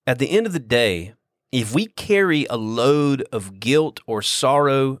at the end of the day, if we carry a load of guilt or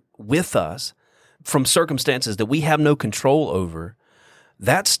sorrow with us from circumstances that we have no control over,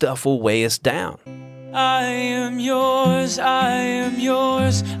 that stuff will weigh us down. I am yours, I am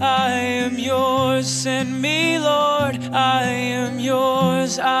yours, I am yours, send me, Lord. I am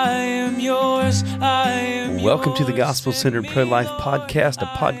yours, I am yours, I am yours. Welcome to the Gospel-Centered Pro-Life Podcast, a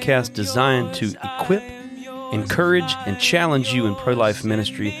podcast designed to equip, encourage, and challenge you in pro-life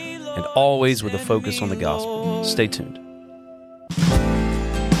ministry, and always with a focus on the gospel. Stay tuned.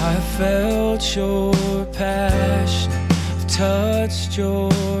 I felt your passion, I've touched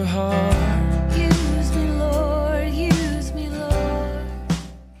your heart.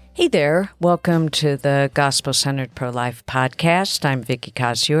 Hey there, welcome to the Gospel-Centered Pro-Life Podcast. I'm Vicki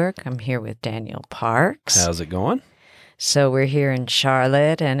Koziork. I'm here with Daniel Parks. How's it going? So we're here in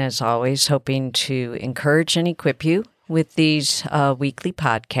Charlotte, and as always, hoping to encourage and equip you with these weekly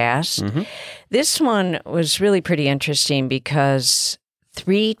podcasts. Mm-hmm. This one was really pretty interesting because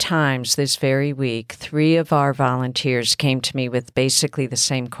 3 times this very week, 3 of our volunteers came to me with basically the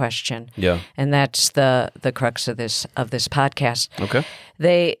same question. Yeah. And that's the crux of this podcast. Okay.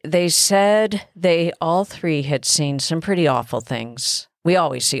 They said they all 3 had seen some pretty awful things. We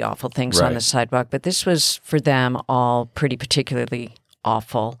always see awful things on the sidewalk, but this was for them all pretty particularly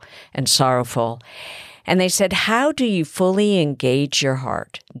awful and sorrowful. And they said, how do you fully engage your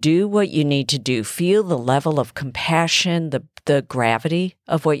heart? Do what you need to do. Feel the level of compassion, the gravity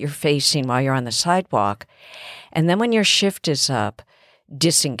of what you're facing while you're on the sidewalk. And then when your shift is up,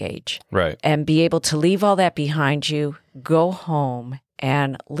 disengage. Right. And be able to leave all that behind you, go home,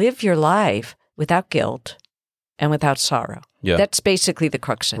 and live your life without guilt and without sorrow. Yeah. That's basically the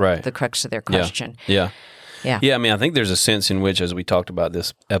crux of, the crux of their question. Yeah. Yeah. Yeah, I mean, I think there's a sense in which, as we talked about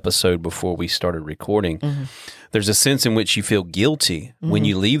this episode before we started recording, there's a sense in which you feel guilty when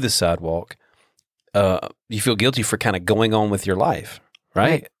you leave the sidewalk. You feel guilty for kind of going on with your life,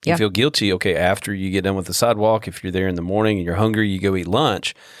 right? Yeah. You feel guilty, okay, after you get done with the sidewalk, if you're there in the morning and you're hungry, you go eat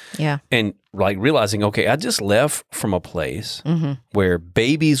lunch. Yeah. And like realizing, okay, I just left from a place where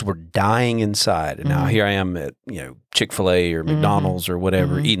babies were dying inside. And now here I am at, Chick-fil-A or McDonald's or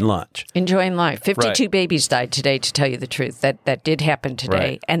whatever, eating lunch. Enjoying life. 52 babies died today, to tell you the truth. That did happen today.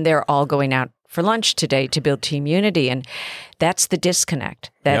 Right. And they're all going out for lunch today to build team unity. And that's the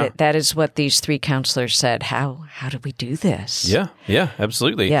disconnect. That is what these 3 counselors said. How do we do this? Yeah,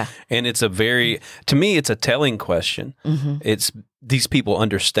 absolutely. Yeah. And it's to me, it's a telling question. It's these people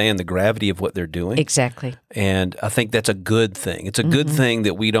understand the gravity of what they're doing. Exactly. And I think that's a good thing. It's a good thing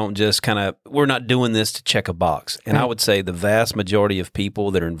that we don't just we're not doing this to check a box. And I would say the vast majority of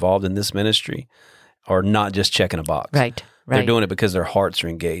people that are involved in this ministry are not just checking a box. Right. They're doing it because their hearts are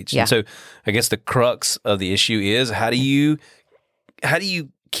engaged. Yeah. And so I guess the crux of the issue is how do you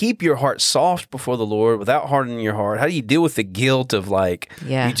keep your heart soft before the Lord without hardening your heart? How do you deal with the guilt of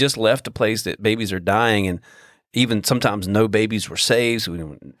you just left a place that babies are dying and even sometimes no babies were saved, so we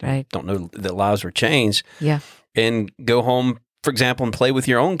don't know that lives were changed. Yeah. And go home, for example, and play with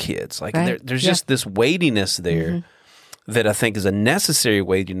your own kids. There's just this weightiness there that I think is a necessary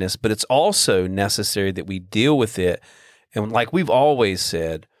weightiness, but it's also necessary that we deal with it. And like we've always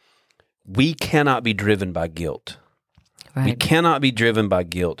said, we cannot be driven by guilt. Right. We cannot be driven by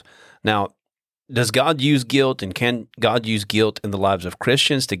guilt. Now, does God use guilt, and can God use guilt in the lives of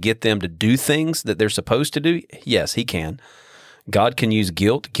Christians to get them to do things that they're supposed to do? Yes, He can. God can use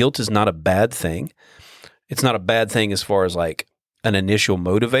guilt. Guilt is not a bad thing. It's not a bad thing as far as an initial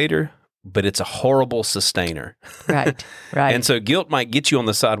motivator, but it's a horrible sustainer. Right. And so guilt might get you on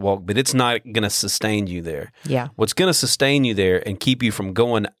the sidewalk, but it's not going to sustain you there. Yeah. What's going to sustain you there and keep you from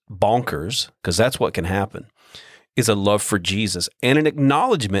going bonkers, because that's what can happen, is a love for Jesus and an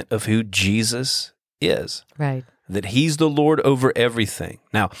acknowledgement of who Jesus is. Right. That He's the Lord over everything.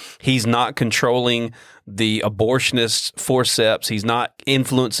 Now, He's not controlling the abortionist forceps. He's not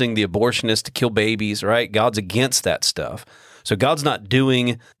influencing the abortionist to kill babies, right? God's against that stuff. So God's not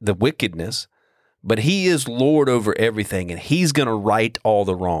doing the wickedness, but He is Lord over everything, and He's going to right all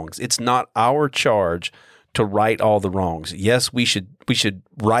the wrongs. It's not our charge to right all the wrongs. Yes, we should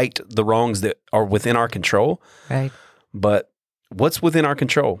right the wrongs that are within our control. Right. But what's within our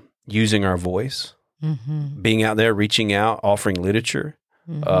control? Using our voice, being out there, reaching out, offering literature,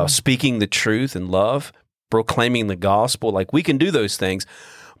 speaking the truth in love, proclaiming the gospel. We can do those things.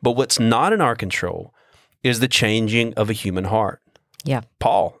 But what's not in our control is the changing of a human heart. Yeah.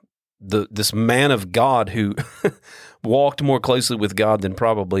 Paul, this man of God who walked more closely with God than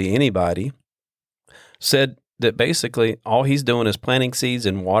probably anybody, said that basically all he's doing is planting seeds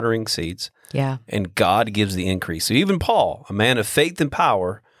and watering seeds. Yeah. And God gives the increase. So even Paul, a man of faith and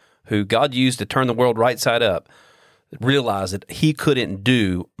power, who God used to turn the world right side up, realized that he couldn't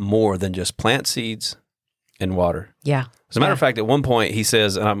do more than just plant seeds and water. Yeah. As a matter of fact, at one point he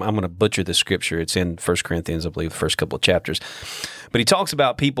says, and I'm going to butcher the scripture, it's in 1 Corinthians, I believe, the first couple of chapters, but he talks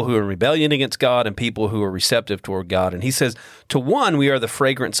about people who are in rebellion against God and people who are receptive toward God. And he says, to one, we are the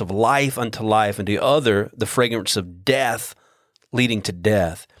fragrance of life unto life, and to the other, the fragrance of death leading to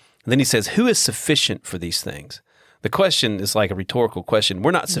death. And then he says, who is sufficient for these things? The question is like a rhetorical question.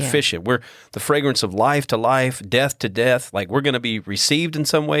 We're not sufficient. We're the fragrance of life to life, death to death. Like we're going to be received in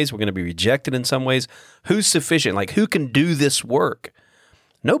some ways. We're going to be rejected in some ways. Who's sufficient? Like who can do this work?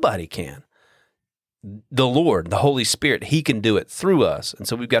 Nobody can. The Lord, the Holy Spirit, he can do it through us. And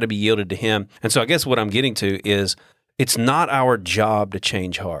so we've got to be yielded to him. And so I guess what I'm getting to is it's not our job to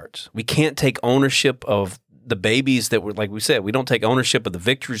change hearts. We can't take ownership of the babies that were, like we said, we don't take ownership of the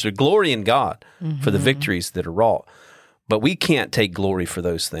victories or glory in God for the victories that are wrought. But we can't take glory for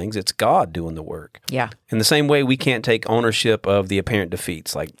those things. It's God doing the work. Yeah. In the same way, we can't take ownership of the apparent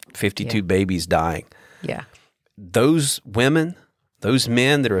defeats, like 52 babies dying. Yeah. Those women, those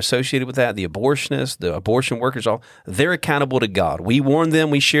men that are associated with that, the abortionists, the abortion workers, all, they're accountable to God. We warned them,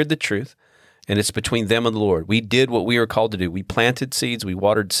 we shared the truth, and it's between them and the Lord. We did what we were called to do. We planted seeds, we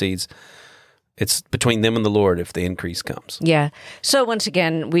watered seeds. It's between them and the Lord if the increase comes. Yeah. So once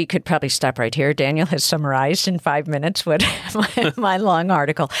again, we could probably stop right here. Daniel has summarized in 5 minutes what my long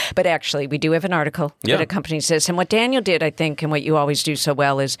article. But actually, we do have an article that accompanies this. And what Daniel did, I think, and what you always do so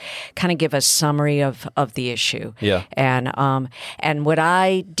well is kind of give a summary of the issue. Yeah. And what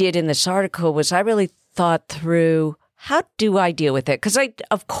I did in this article was I really thought through, how do I deal with it? Because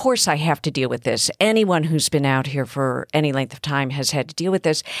of course I have to deal with this. Anyone who's been out here for any length of time has had to deal with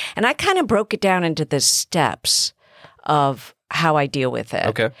this. And I kind of broke it down into the steps of how I deal with it.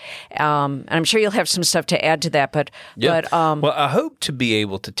 Okay. And I'm sure you'll have some stuff to add to that. But well, I hope to be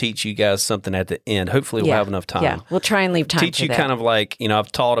able to teach you guys something at the end. Hopefully we'll have enough time. Yeah, we'll try and leave time teach for you that. kind of like,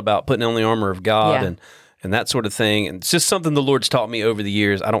 I've taught about putting on the armor of God and that sort of thing. And it's just something the Lord's taught me over the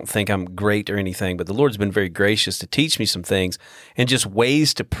years. I don't think I'm great or anything, but the Lord's been very gracious to teach me some things and just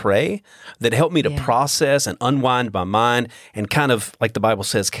ways to pray that help me to process and unwind my mind and kind of, like the Bible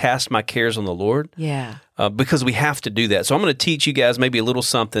says, cast my cares on the Lord. Yeah. Because we have to do that. So I'm going to teach you guys maybe a little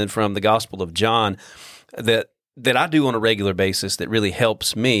something from the Gospel of John that I do on a regular basis that really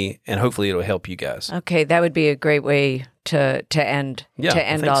helps me, and hopefully it'll help you guys. Okay, that would be a great way to end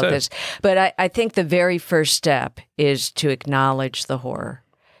all this. But I think the very first step is to acknowledge the horror.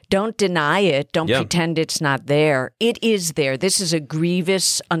 Don't deny it. Don't pretend it's not there. It is there. This is a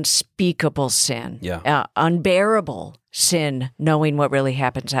grievous, unspeakable sin, unbearable sin, knowing what really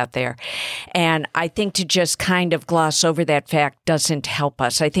happens out there. And I think to just kind of gloss over that fact doesn't help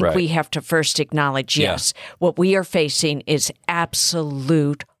us. I think we have to first acknowledge, what we are facing is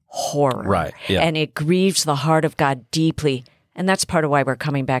absolute horror. Right. Yeah. And it grieves the heart of God deeply. And that's part of why we're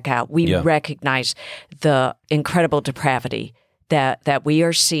coming back out. We recognize the incredible depravity that we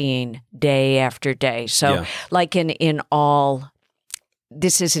are seeing day after day. So like in all,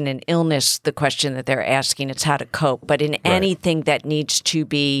 this isn't an illness, the question that they're asking, it's how to cope. But in anything that needs to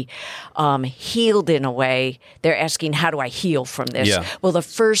be healed in a way, they're asking, how do I heal from this? Yeah. Well, the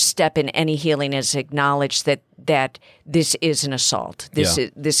first step in any healing is acknowledge that this is an assault.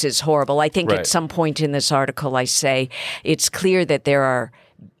 This is horrible. I think at some point in this article I say it's clear that there are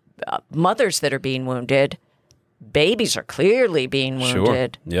mothers that are being wounded. Babies are clearly being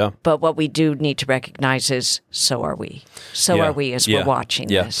wounded. Sure. Yeah. But what we do need to recognize is so are we. So are we as we're watching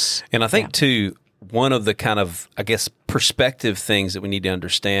this. And I think, too, one of the kind of, I guess, perspective things that we need to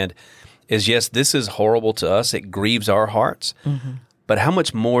understand is, yes, this is horrible to us. It grieves our hearts. Mm-hmm. But how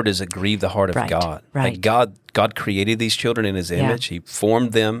much more does it grieve the heart of God? Right. Like God created these children in His image. He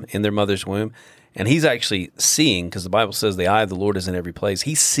formed them in their mother's womb. And He's actually seeing, because the Bible says the eye of the Lord is in every place.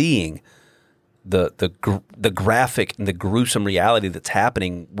 He's seeing the graphic and the gruesome reality that's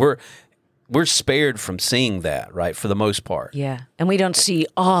happening. We're spared from seeing that, right, for the most part. Yeah, and we don't see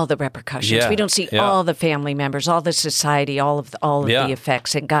all the repercussions. Yeah. We don't see all the family members, all the society, all of the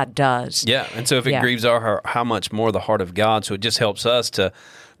effects, and God does. Yeah, and so if it grieves our heart, how much more the heart of God? So it just helps us to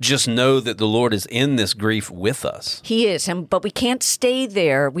just know that the Lord is in this grief with us. He is, but we can't stay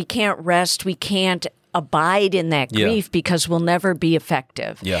there. We can't rest. We can't abide in that grief because we'll never be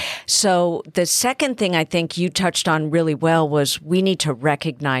effective. Yeah. So the second thing I think you touched on really well was we need to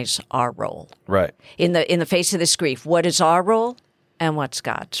recognize our role. Right. In the face of this grief, what is our role and what's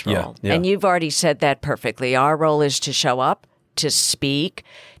God's role? Yeah. And you've already said that perfectly. Our role is to show up to speak,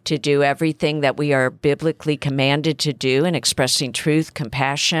 to do everything that we are biblically commanded to do in expressing truth,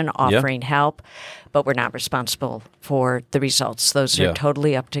 compassion, offering help, but we're not responsible for the results. Those are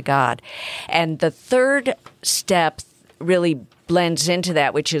totally up to God. And the third step really blends into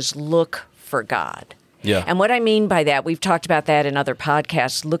that, which is look for God. Yeah. And what I mean by that, we've talked about that in other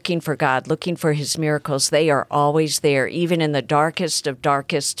podcasts, looking for God, looking for his miracles. They are always there. Even in the darkest of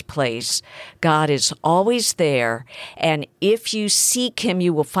darkest place, God is always there. And if you seek him,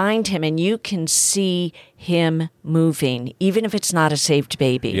 you will find him, and you can see him moving, even if it's not a saved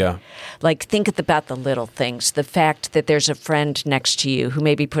baby. Yeah. Like, think about the little things. The fact that there's a friend next to you who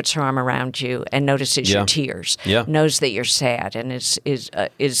maybe puts her arm around you and notices your tears, knows that you're sad, and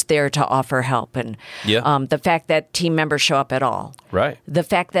is there to offer help. And the fact that team members show up at all. Right. The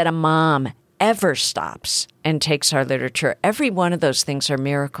fact that a mom ever stops and takes our literature. Every one of those things are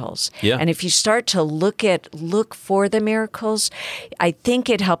miracles. Yeah. And if you start to look for the miracles, I think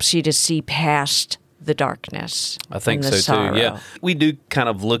it helps you to see past the darkness. I think and the so sorrow. too. Yeah. We do kind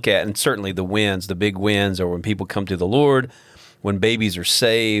of look at, and certainly the wins, the big wins, or when people come to the Lord, when babies are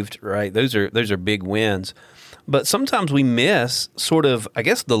saved, right? Those are big wins. But sometimes we miss sort of, I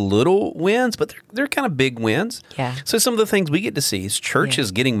guess, the little wins, but they're kind of big wins. Yeah. So some of the things we get to see is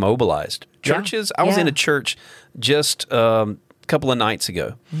churches getting mobilized. Churches, I was in a church just a couple of nights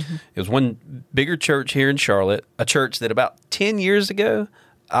ago. Mm-hmm. It was one bigger church here in Charlotte, a church that about 10 years ago,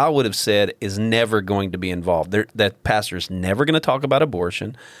 I would have said is never going to be involved. That pastor is never going to talk about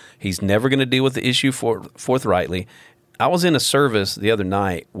abortion. He's never going to deal with the issue forthrightly. I was in a service the other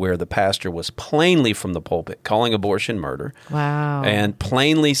night where the pastor was plainly from the pulpit calling abortion murder. Wow. And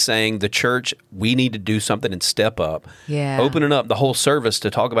plainly saying, the church, we need to do something and step up. Yeah. Opening up the whole service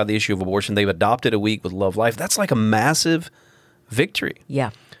to talk about the issue of abortion. They've adopted a week with Love Life. That's like a massive victory. Yeah.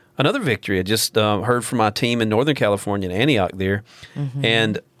 Another victory, I just heard from my team in Northern California in Antioch there. Mm-hmm.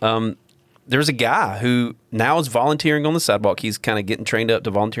 And there's a guy who now is volunteering on the sidewalk. He's kind of getting trained up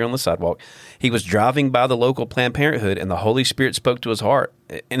to volunteer on the sidewalk. He was driving by the local Planned Parenthood, and the Holy Spirit spoke to his heart.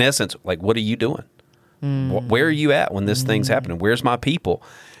 In essence, like, what are you doing? Mm-hmm. Where are you at when this thing's happening? Where's my people?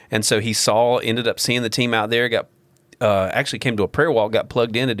 And so he ended up seeing the team out there, actually came to a prayer walk, got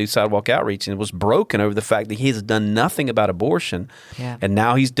plugged in to do sidewalk outreach, and was broken over the fact that he has done nothing about abortion, and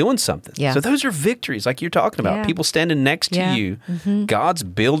now he's doing something. Yeah. So those are victories like you're talking about. Yeah. People standing next to you. Mm-hmm. God's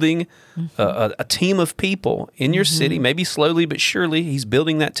building a team of people in your city, maybe slowly but surely he's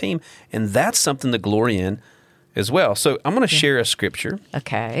building that team, and that's something to glory in as well. So I'm going to share a scripture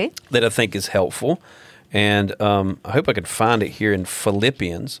that I think is helpful, and I hope I can find it here in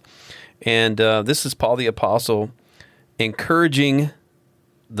Philippians. And this is Paul the Apostle encouraging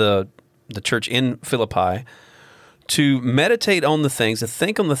the church in Philippi to meditate on the things, to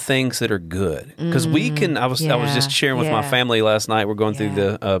think on the things that are good. Because we can, I was just sharing with my family last night, we're going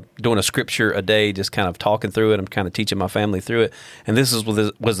through doing a scripture a day, just kind of talking through it. I'm kind of teaching my family through it. And this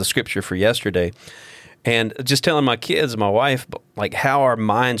was the scripture for yesterday. And just telling my kids, my wife, like how our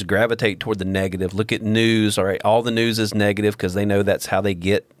minds gravitate toward the negative. Look at news, all right, all the news is negative because they know that's how they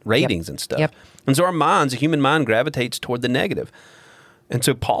get ratings and stuff. Yep. And so our minds, the human mind gravitates toward the negative. And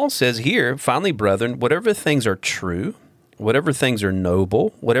so Paul says here, finally, brethren, whatever things are true, whatever things are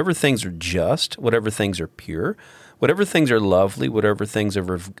noble, whatever things are just, whatever things are pure, whatever things are lovely, whatever things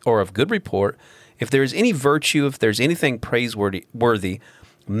are of good report, if there is any virtue, if there's anything praiseworthy,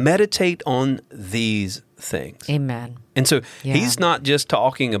 meditate on these things. Amen. And so he's not just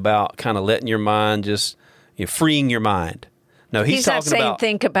talking about kind of letting your mind just freeing your mind. No, he's talking not saying about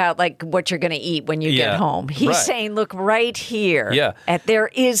think about like what you're going to eat when you get home. He's saying look right here. Yeah. There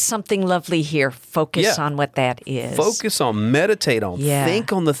is something lovely here. Focus on what that is. Focus on, meditate on,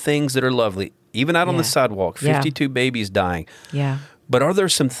 think on the things that are lovely. Even out on the sidewalk, 52 babies dying. Yeah. But are there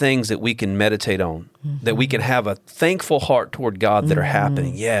some things that we can meditate on, that we can have a thankful heart toward God that are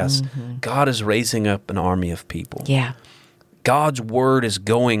happening? Yes, God is raising up an army of people. Yeah. God's word is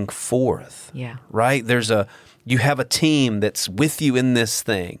going forth. Yeah. Right? You have a team that's with you in this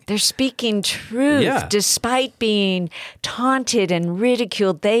thing. They're speaking truth. Despite being taunted and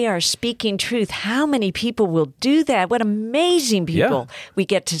ridiculed, they are speaking truth. How many people will do that? What amazing people we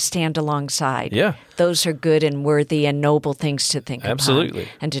get to stand alongside. Yeah. Those are good and worthy and noble things to think upon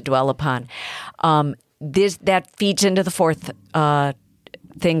and to dwell upon. That feeds into the fourth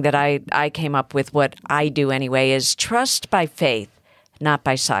thing that I came up with, what I do anyway, is trust by faith. not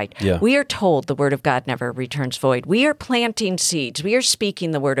by sight. Yeah. We are told the word of God never returns void. We are planting seeds. We are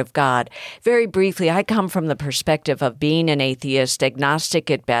speaking the word of God. Very briefly, I come from the perspective of being an atheist,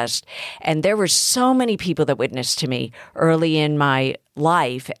 agnostic at best, and there were so many people that witnessed to me early in my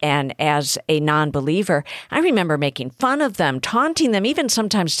life, and as a non-believer, I remember making fun of them, taunting them, even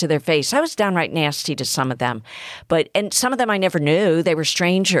sometimes to their face. I was downright nasty to some of them, and some of them I never knew. They were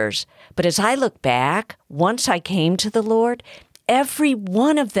strangers. But as I look back, once I came to the Lord, every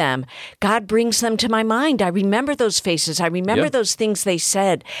one of them, God brings them to my mind. I remember those faces. I remember those things they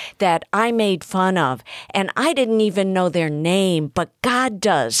said that I made fun of. And I didn't even know their name, but God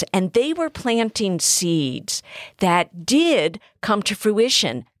does. And they were planting seeds that did come to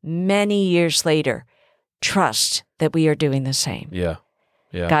fruition many years later. Trust that we are doing the same. Yeah.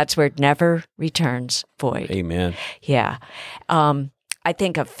 God's word never returns void. Amen. Yeah. I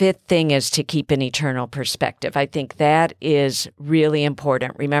think a fifth thing is to keep an eternal perspective. I think that is really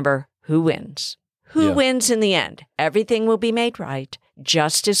important. Remember, who wins? Who wins in the end? Everything will be made right.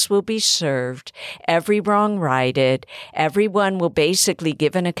 Justice will be served. Every wrong righted. Everyone will basically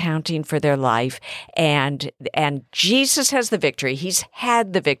give an accounting for their life. And Jesus has the victory. He's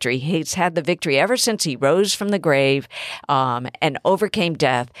had the victory. He's had the victory ever since he rose from the grave and overcame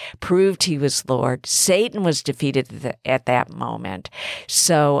death, proved he was Lord. Satan was defeated at that moment.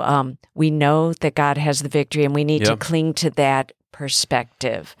 So we know that God has the victory, and we need to cling to that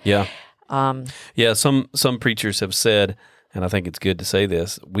perspective. Yeah. Some preachers have said, and I think it's good to say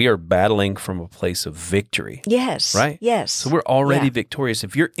this, we are battling from a place of victory. Yes. Right? Yes. So we're already victorious.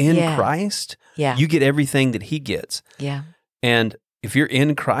 If you're in Christ, you get everything that he gets. Yeah. And if you're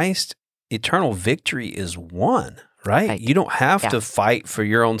in Christ, eternal victory is won, right? You don't have to fight for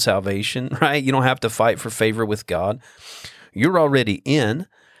your own salvation, right? You don't have to fight for favor with God. You're already in.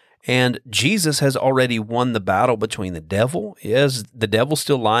 And Jesus has already won the battle between the devil. Yes, the devil's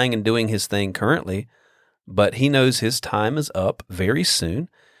still lying and doing his thing currently, but he knows his time is up very soon.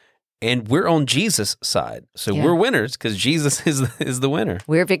 And we're on Jesus' side. So we're winners because Jesus is the winner.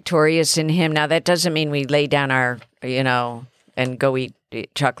 We're victorious in him. Now, that doesn't mean we lay down our, and go eat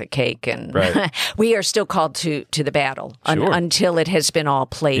chocolate cake. And we are still called to the battle until it has been all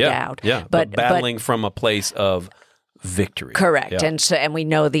played out. Yeah, but battling from a place of victory. Correct. Yeah. And we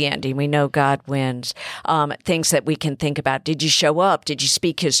know the ending. We know God wins. Things that we can think about. Did you show up? Did you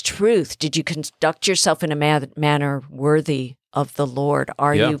speak his truth? Did you conduct yourself in a manner worthy of the Lord?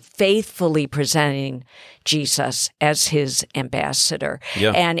 Are you faithfully presenting Jesus as his ambassador?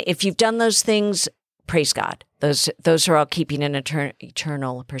 Yeah. And if you've done those things, praise God. Those are all keeping an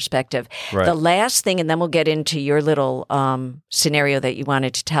eternal perspective. Right. The last thing, and then we'll get into your little scenario that you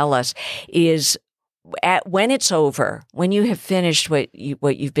wanted to tell us, is when it's over, when you have finished what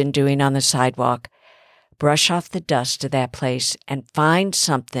you've been doing on the sidewalk, brush off the dust of that place and find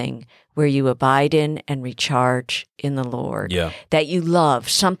something where you abide in and recharge in the Lord. Yeah. That you love,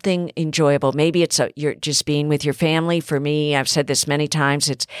 something enjoyable. Maybe you're just being with your family. For me, I've said this many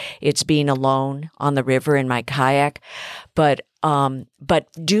times, it's being alone on the river in my kayak. But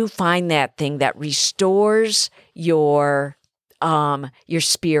do find that thing that restores your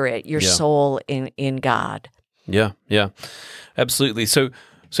spirit, your soul in God. Yeah, absolutely. So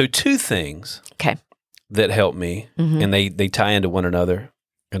two things that help me, and they tie into one another,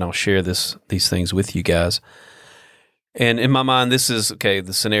 and I'll share these things with you guys. And in my mind, this is,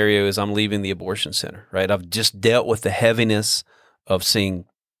 the scenario is I'm leaving the abortion center, right? I've just dealt with the heaviness of seeing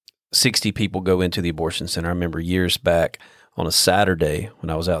 60 people go into the abortion center. I remember years back on a Saturday when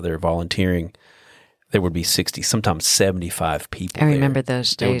I was out there volunteering, there would be 60, sometimes 75 people. I remember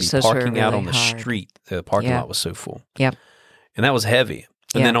those days. They would be parking really out on the hard. street. The parking lot was so full. Yep. And that was heavy.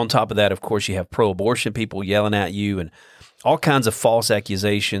 And then on top of that, of course, you have pro-abortion people yelling at you and all kinds of false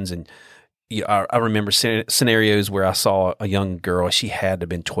accusations. And I remember scenarios where I saw a young girl. She had to have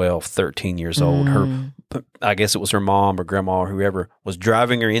been 12, 13 years old. I guess it was her mom or grandma or whoever was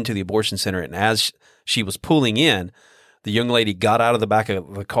driving her into the abortion center. And as she was pulling in, the young lady got out of the back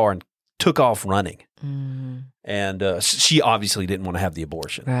of the car and took off running. And she obviously didn't want to have the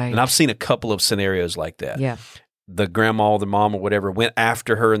abortion. Right. And I've seen a couple of scenarios like that. Yeah. The grandma, the mom, or whatever went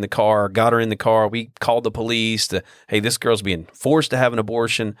after her in the car, got her in the car. We called the police hey, this girl's being forced to have an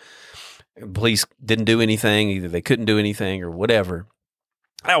abortion. The police didn't do anything. Either they couldn't do anything or whatever.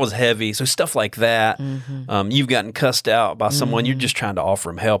 That was heavy. So stuff like that. You've gotten cussed out by someone. You're just trying to offer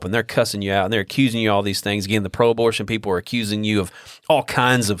them help, and they're cussing you out, and they're accusing you of all these things. Again, the pro-abortion people are accusing you of all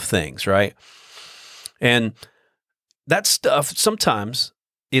kinds of things, right? And that stuff, sometimes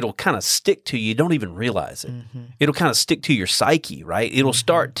it'll kind of stick to you. You don't even realize it. It'll kind of stick to your psyche, right? It'll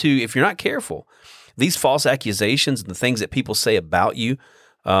start to, if you're not careful, these false accusations and the things that people say about you,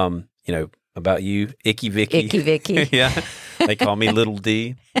 about you, Icky Vicky. Icky Vicky. Yeah. They call me Little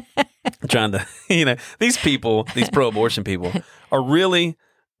D. I'm trying to, these people, these pro-abortion people are really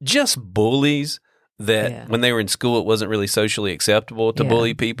just bullies that when they were in school, it wasn't really socially acceptable to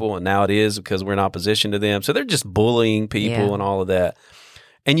bully people. And now it is because we're in opposition to them. So they're just bullying people and all of that.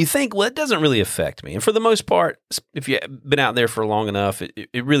 And you think, well, it doesn't really affect me. And for the most part, if you've been out there for long enough,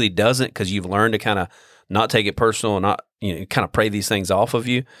 it really doesn't, because you've learned to kind of not take it personal and not, kind of pray these things off of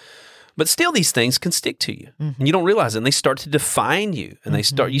you. But still, these things can stick to you, and you don't realize it. And they start to define you, and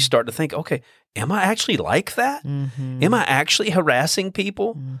you start to think, okay, am I actually like that? Am I actually harassing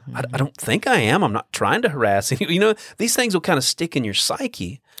people? I don't think I am. I'm not trying to harass you. These things will kind of stick in your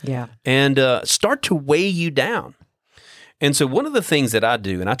psyche, and start to weigh you down. And so one of the things that I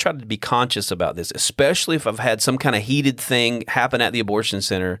do, and I try to be conscious about this, especially if I've had some kind of heated thing happen at the abortion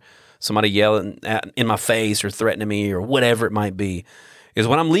center, somebody yelling in my face or threatening me or whatever it might be, is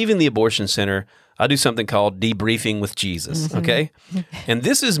when I'm leaving the abortion center, I do something called debriefing with Jesus, okay? And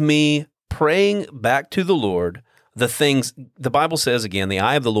this is me praying back to the Lord the things, the Bible says again, the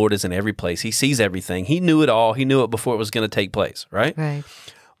eye of the Lord is in every place. He sees everything. He knew it all. He knew it before it was going to take place, right? Right.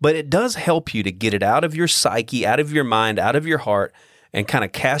 But it does help you to get it out of your psyche, out of your mind, out of your heart, and kind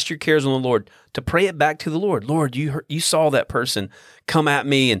of cast your cares on the Lord, to pray it back to the Lord. Lord, you saw that person come at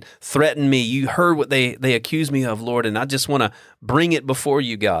me and threaten me. You heard what they accused me of, Lord, and I just want to bring it before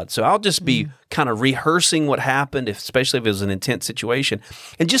you, God. So I'll just be kind of rehearsing what happened, especially if it was an intense situation,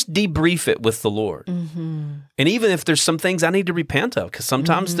 and just debrief it with the Lord. And even if there's some things I need to repent of, because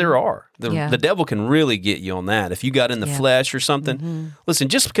sometimes there are. The devil can really get you on that. If you got in the flesh or something, listen,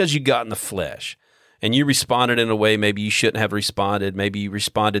 just because you got in the flesh, and you responded in a way maybe you shouldn't have responded, maybe you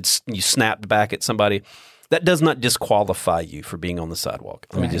snapped back at somebody, that does not disqualify you for being on the sidewalk.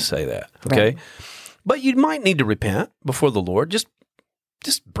 Let me just say that, okay? Right. But you might need to repent before the Lord. Just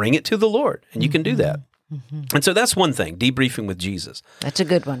bring it to the Lord, and you can do that. And so that's one thing, debriefing with Jesus. That's a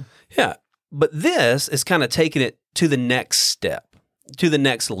good one. Yeah, but this is kind of taking it to the next step, to the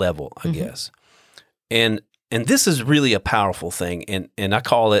next level, I guess. And this is really a powerful thing, and I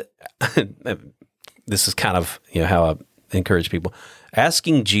call it... This is kind of how I encourage people,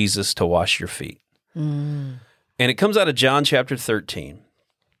 asking Jesus to wash your feet. And it comes out of John chapter 13.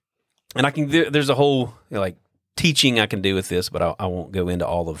 And there's a whole teaching I can do with this, but I won't go into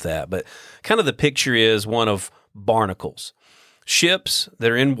all of that. But kind of the picture is one of barnacles. Ships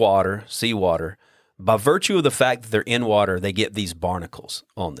that are in water, seawater, by virtue of the fact that they're in water, they get these barnacles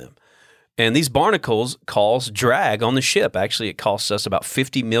on them. And these barnacles cause drag on the ship. Actually, it costs us about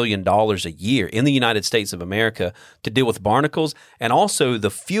 $50 million a year in the United States of America to deal with barnacles, and also the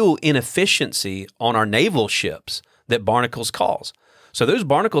fuel inefficiency on our naval ships that barnacles cause. So those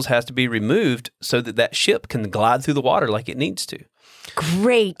barnacles has to be removed so that ship can glide through the water like it needs to.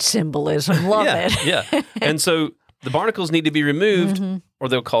 Great symbolism. Love it. Yeah. And so the barnacles need to be removed or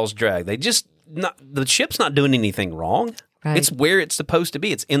they'll cause drag. The ship's not doing anything wrong. Right. It's where it's supposed to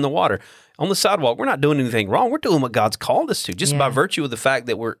be. It's in the water. On the sidewalk, we're not doing anything wrong. We're doing what God's called us to. Just by virtue of the fact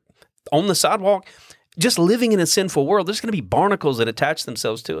that we're on the sidewalk, just living in a sinful world, there's going to be barnacles that attach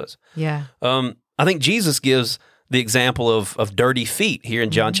themselves to us. Yeah. I think Jesus gives the example of dirty feet here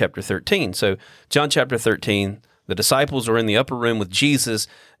in John chapter 13. So John chapter 13, the disciples are in the upper room with Jesus.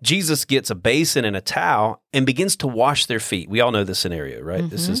 Jesus gets a basin and a towel and begins to wash their feet. We all know this scenario, right?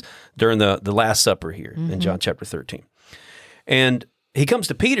 This is during the Last Supper here in John chapter 13. And he comes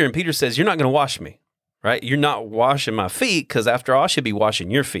to Peter, and Peter says, "You're not going to wash me, right? You're not washing my feet, because after all, I should be washing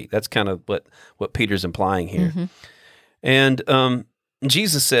your feet." That's kind of what Peter's implying here. And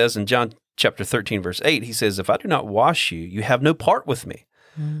Jesus says in John chapter 13, verse 8, he says, "If I do not wash you, you have no part with me."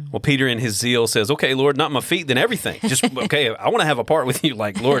 Well, Peter in his zeal says, "Okay, Lord, not my feet, then everything. Just, okay, I want to have a part with you.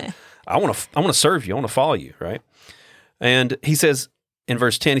 Like, Lord, I want to serve you. I want to follow you, right?" And he says in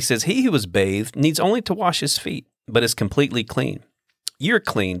verse 10, he says, "He who is bathed needs only to wash his feet, but is completely clean. You're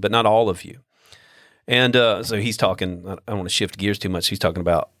clean, but not all of you." And so he's talking, I don't want to shift gears too much. He's talking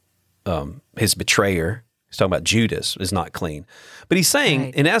about his betrayer. He's talking about Judas is not clean. But he's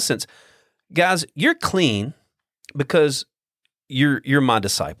saying, in essence, guys, you're clean because you're my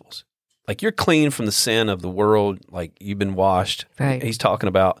disciples. Like, you're clean from the sin of the world. Like, you've been washed. Right. He's talking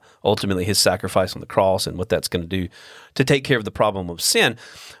about ultimately his sacrifice on the cross and what that's going to do to take care of the problem of sin.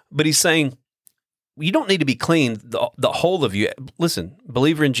 But he's saying, you don't need to be clean, the whole of you. Listen,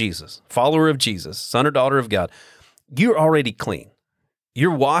 believer in Jesus, follower of Jesus, son or daughter of God, you're already clean.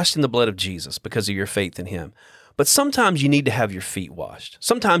 You're washed in the blood of Jesus because of your faith in him. But sometimes you need to have your feet washed.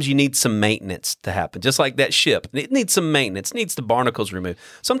 Sometimes you need some maintenance to happen, just like that ship. It needs some maintenance, needs the barnacles removed.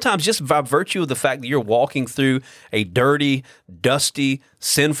 Sometimes just by virtue of the fact that you're walking through a dirty, dusty,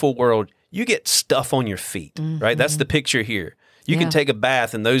 sinful world, you get stuff on your feet, right? That's the picture here. You can take a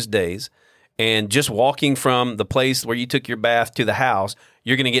bath in those days, and just walking from the place where you took your bath to the house,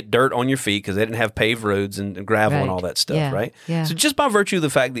 you're going to get dirt on your feet because they didn't have paved roads and gravel and all that stuff, right? Yeah. So just by virtue of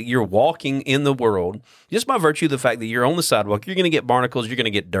the fact that you're walking in the world, just by virtue of the fact that you're on the sidewalk, you're going to get barnacles, you're going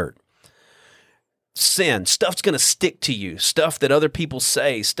to get dirt. Sin, stuff's going to stick to you, stuff that other people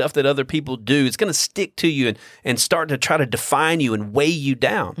say, stuff that other people do. It's going to stick to you and start to try to define you and weigh you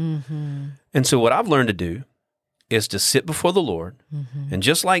down. And so what I've learned to do is to sit before the Lord. And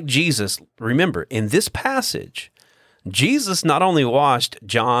just like Jesus, remember, in this passage, Jesus not only washed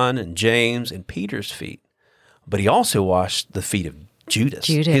John and James and Peter's feet, but he also washed the feet of Judas,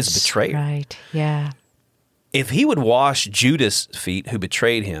 his betrayer. Right, yeah. If he would wash Judas' feet, who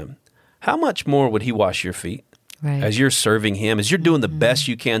betrayed him, how much more would he wash your feet? Right. As you're serving him, as you're doing the best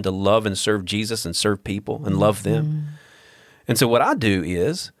you can to love and serve Jesus and serve people and love them. And so what I do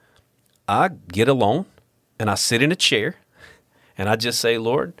is I get alone and I sit in a chair and I just say,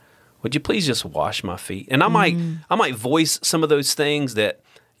 Lord, would you please just wash my feet? And I might voice some of those things that,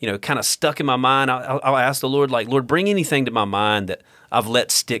 kind of stuck in my mind. I'll ask the Lord, Lord, bring anything to my mind that I've let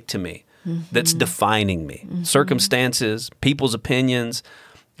stick to me, that's defining me. Circumstances, people's opinions,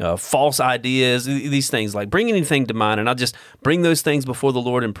 false ideas, these things. Bring anything to mind, and I'll just bring those things before the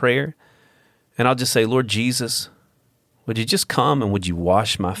Lord in prayer. And I'll just say, Lord Jesus, would you just come and would you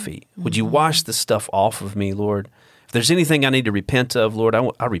wash my feet? Would you wash the stuff off of me, Lord? If there's anything I need to repent of, Lord,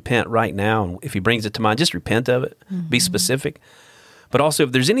 I repent right now. And if he brings it to mind, just repent of it. Be specific. But also,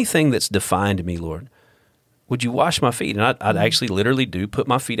 if there's anything that's defined me, Lord, would you wash my feet? And I'd actually literally put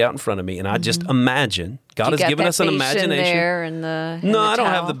my feet out in front of me, and I just imagine. God has given us an imagination. There in the I don't towel.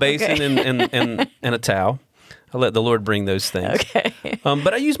 have the basin and a towel. I let the Lord bring those things. Okay.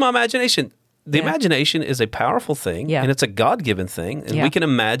 But I use my imagination. The imagination is a powerful thing, and it's a God-given thing, and we can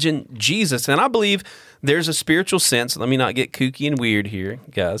imagine Jesus. And I believe there's a spiritual sense. Let me not get kooky and weird here,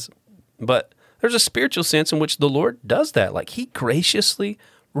 guys, but there's a spiritual sense in which the Lord does that. He graciously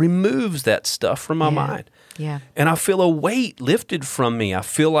removes that stuff from my mind. Yeah. And I feel a weight lifted from me. I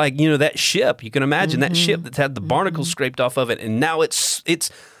feel like, that ship. You can imagine that ship that's had the barnacles scraped off of it, and now it's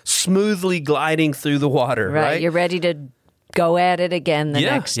smoothly gliding through the water, right? You're ready to go at it again the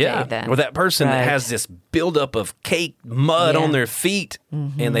next day then. Or that person that has this buildup of caked mud on their feet,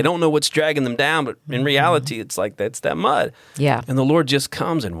 and they don't know what's dragging them down, but in reality, it's that's that mud. Yeah. And the Lord just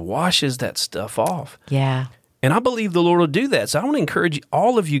comes and washes that stuff off. Yeah. And I believe the Lord will do that. So I want to encourage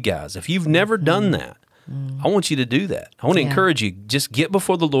all of you guys, if you've never done that, I want you to do that. I want to encourage you, just get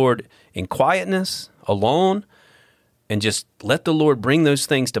before the Lord in quietness, alone, and just let the Lord bring those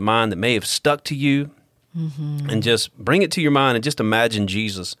things to mind that may have stuck to you, and just bring it to your mind and just imagine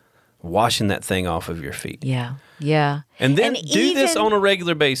Jesus washing that thing off of your feet. Yeah. Yeah. And then do this on a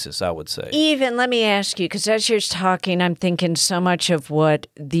regular basis, I would say. Even, let me ask you, because as you're talking, I'm thinking so much of what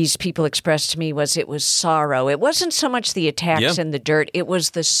these people expressed to me was sorrow. It wasn't so much the attacks and the dirt, it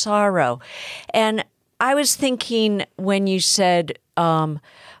was the sorrow. And I was thinking when you said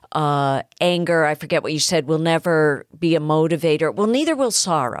anger, I forget what you said, will never be a motivator. Well, neither will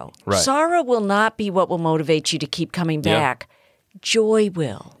sorrow. Right. Sorrow will not be what will motivate you to keep coming back. Joy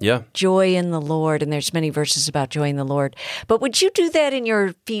will. Yeah. Joy in the Lord, and there's many verses about joy in the Lord. But would you do that in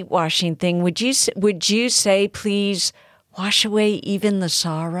your feet washing thing? Would you say, please wash away even the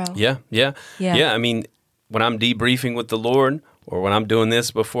sorrow? Yeah. I mean, when I'm debriefing with the Lord, or when I'm doing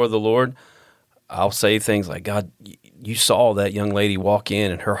this before the Lord, I'll say things like, God, you saw that young lady walk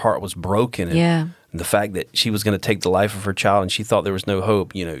in and her heart was broken. And the fact that she was going to take the life of her child and she thought there was no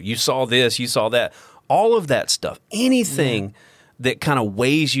hope. You saw this, you saw that. All of that stuff, anything that kind of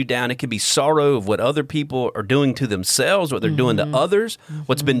weighs you down. It could be sorrow of what other people are doing to themselves, what they're doing to others,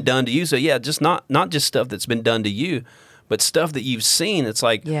 what's been done to you. So just not just stuff that's been done to you, but stuff that you've seen. It's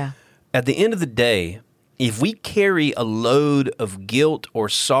like at the end of the day, if we carry a load of guilt or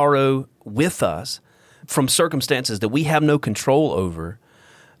sorrow with us from circumstances that we have no control over,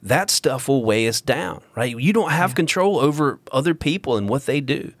 that stuff will weigh us down, right? You don't have control over other people and what they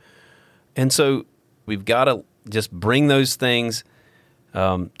do. And so we've got to just bring those things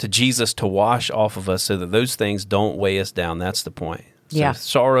to Jesus to wash off of us so that those things don't weigh us down. That's the point. So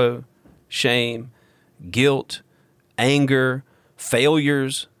sorrow, shame, guilt, anger,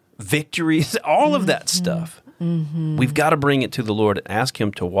 failures, victories, all of that stuff. We've got to bring it to the Lord and ask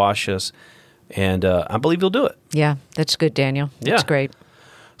Him to wash us, and I believe He'll do it. Yeah, that's good, Daniel. That's great.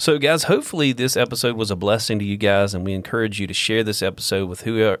 So, guys, hopefully this episode was a blessing to you guys, and we encourage you to share this episode with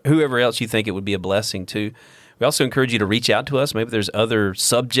whoever else you think it would be a blessing to. We also encourage you to reach out to us. Maybe there's other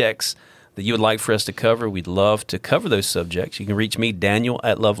subjects that you would like for us to cover. We'd love to cover those subjects. You can reach me,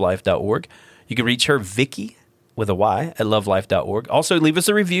 Daniel@lovelife.org. You can reach her, Vicky, with a Y, at lovelife.org. Also, leave us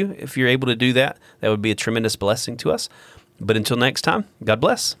a review if you're able to do that. That would be a tremendous blessing to us. But until next time, God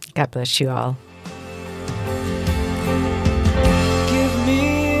bless. God bless you all. Give me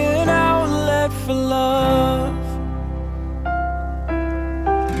an outlet for love.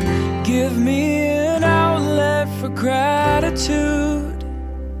 Give me an outlet for gratitude.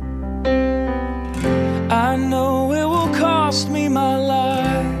 I know it will cost me my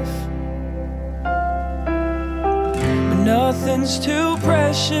life, but nothing's too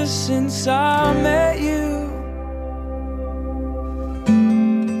precious since I met you.